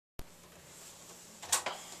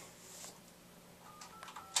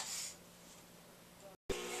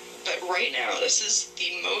right now, this is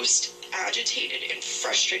the most agitated and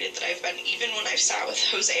frustrated that I've been, even when I've sat with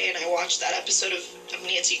Jose and I watched that episode of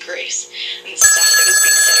Nancy Grace, and the stuff that was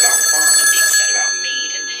being said about Mom and being said about me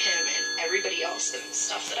and him and everybody else, and the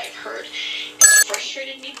stuff that I've heard. It's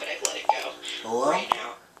frustrated me, but I've let it go. Hello? Right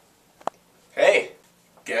now. Hey,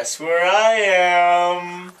 guess where I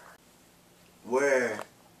am? Where?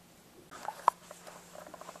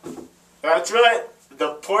 That's right,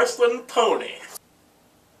 the porcelain pony.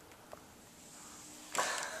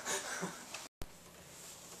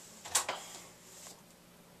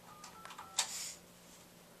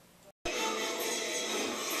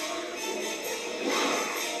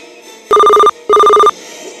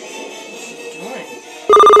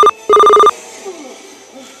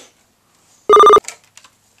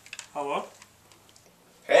 Hello?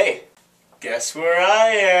 Hey, guess where I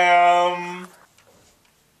am?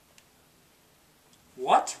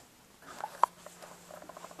 What?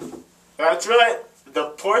 That's right,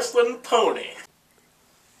 the porcelain pony.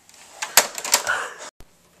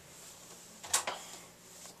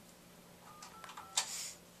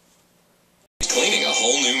 Cleaning a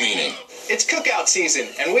whole new meaning. It's cookout season,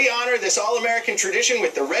 and we honor this all-American tradition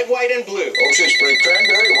with the red, white, and blue. Ocean Spray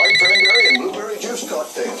Cranberry, White Cranberry, and Blueberry Juice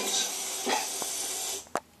cocktails.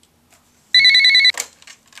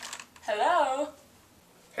 Hello?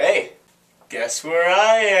 Hey, guess where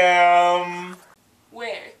I am?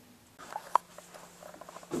 Where?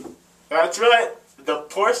 That's right, the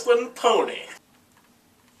porcelain pony.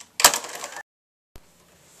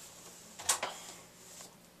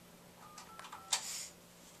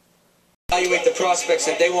 Evaluate the prospects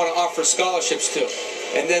that they want to offer scholarships to.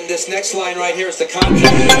 And then this next line right here is the contract.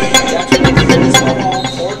 That's when they can go to the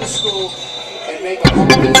home or the school and make a home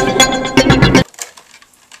visit.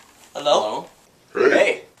 Hello?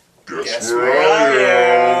 Hey, guess where I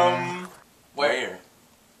am? Where?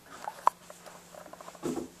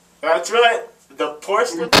 That's right, the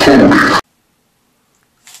porcelain pony.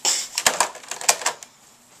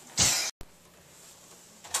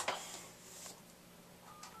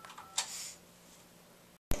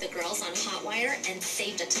 The girls on Hotwire and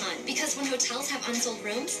saved a ton. Because when hotels have unsold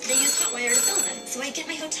rooms, they use Hotwire to fill them. So I get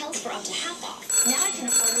my hotels for up to half off. Now I can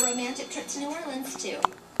afford a romantic trip to New Orleans, too.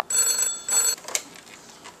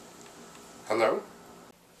 Hello?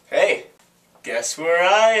 Hey, guess where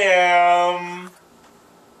I am?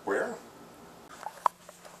 Where?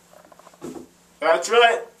 That's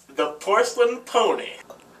right, the porcelain pony.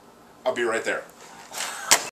 I'll be right there.